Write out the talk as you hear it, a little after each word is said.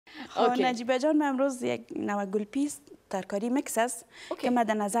نجیبه جان، من امروز یک نوع گلپی ترکاری میکس است که ما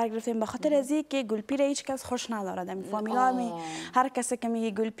در نظر گرفتیم به خاطر از اینکه گلپی را هیچ کس خوش نداره. در فامیلا می هر کسی که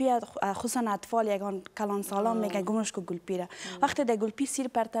میگه گلپی، خصوصا اطفال یگان کلان سالان میگه گمش کو گلپی را. وقتی در گلپی سیر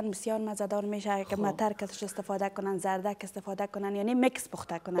پرتن بسیار مزه‌دار میشه که متر کسش استفاده کنن، زردک استفاده کنن، یعنی میکس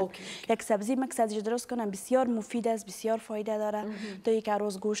پخته کنن. یک سبزی میکس ازش درست کنن، بسیار مفید است، بسیار فایده داره. تا یک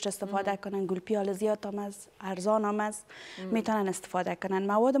روز گوشت استفاده کنن، گلپی حال زیاد هم است، ارزان هم است، میتونن استفاده کنن.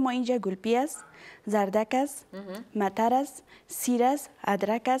 مواد ما اینجا گلپی است، زردک است، متر است، سیر است،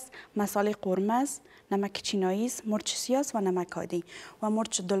 ادرک است، مصالح قرمه است، نمک چینایی است، مرچ سیاه و نمک عادی و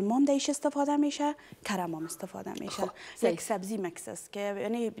مرچ دلمام دیش استفاده میشه، کرم هم استفاده میشه. یک سبزی مکس است که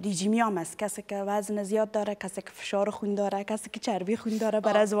یعنی ریجیمیام است، کسی که وزن زیاد داره، کسی که فشار خون داره، کسی که چربی خون داره،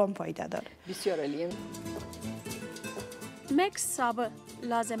 برای زوام فایده داره. بسیار عالی. مکس سابه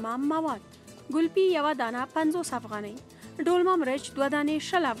لازمه مواد: گلپی یو دانه 50 افغانی، دلمه مرچ 2 دانه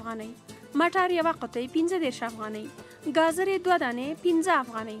 60 افغانی، مټر یو قطعه 15 افغانی، گازر 2 دانه 15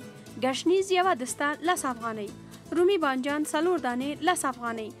 افغانی، گشنیز یو دسته 10 افغانی، رومی بانجان 4 دانه 10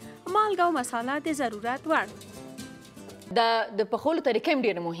 افغانی، مالګه او مساله د ضرورت وړ. د پخولو طریقه هم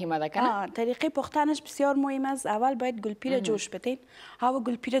ډیره مهمه ده کنه؟ طریقه پختنش بسیار مهم است. اول باید گلپی را جوش بدین، هوا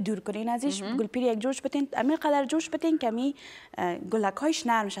گلپی را دور کنین، ازش گلپی را یک جوش بدین، امی قدر جوش بدین که می گلک هایش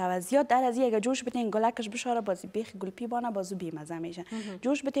نرم شود. زیاد در از یک جوش بدین گلکش بشاره بازی بیخ گلپی بانه بازو بی مزه میشه.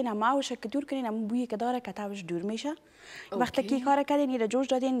 جوش بدین اما اوش که دور کنین، اما بویی که داره کتابش دور میشه. وقتی که کار کردین این جوش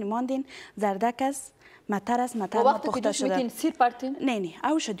دادین، ماندین، زردک است، متر است، متر ما پخته شده. وقتی که سیر پرتین؟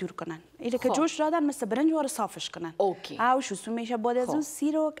 نه اوش دور کنن. ایده که جوش دادن مثل برنج وارو صافش کنن. اوش سو میشه. بعد از اون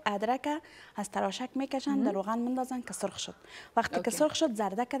سیر و ادرک از تراشک میکشن، در روغن مندازن که سرخ شد. وقتی که سرخ شد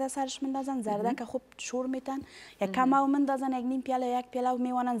زردک در سرش مندازن، زردک خوب شور میتن، یک کم او مندازن، یک نیم پیاله یک پیاله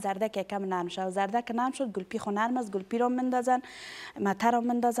میوانن، زردک یک کم نرم شد. زردک نرم شد، گلپی خو نرم است، گلپی رو مندازن، متر رو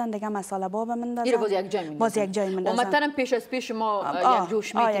مندازن، دیگه مساله باب مندازن. باز یک جای مندازن. و مترم پیش از پیش ما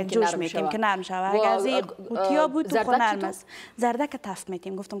یک جوش میتیم که نرم شود. اگر از قوطیا بود تو خو نرم است. زردک تفت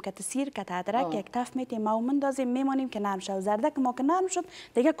میتیم، گفتم که سیر که ادرک یک تفت میتیم ما مندازیم، میمانیم که نرم شد. زردک ما که نرم شد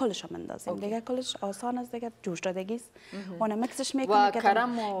دیگه کلش مندازیم. دیگه کلش آسان است، دیگه جوش دادگی است. اون مکسش میکنیم که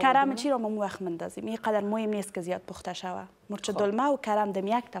کرم چی رو ما وقت مندازیم. این قدر مهم نیست که زیاد پخته شود. مرچ دلمه و کرم دم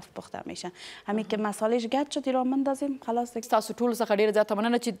یک تفت پخته میشه. همین که مصالحش گد شد رو مندازیم خلاص. تاسو ټول څخه ډیر زیاته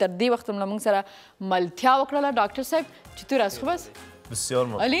مننه چې تر دې وخت موږ سره ملتیا وکړه. ډاکټر صاحب چطور است؟ خوب است؟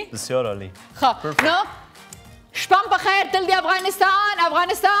 بسیار عالی. خب نو شپم بخیر. تل دی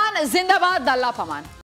افغانستان زنده باد. د الله پامان.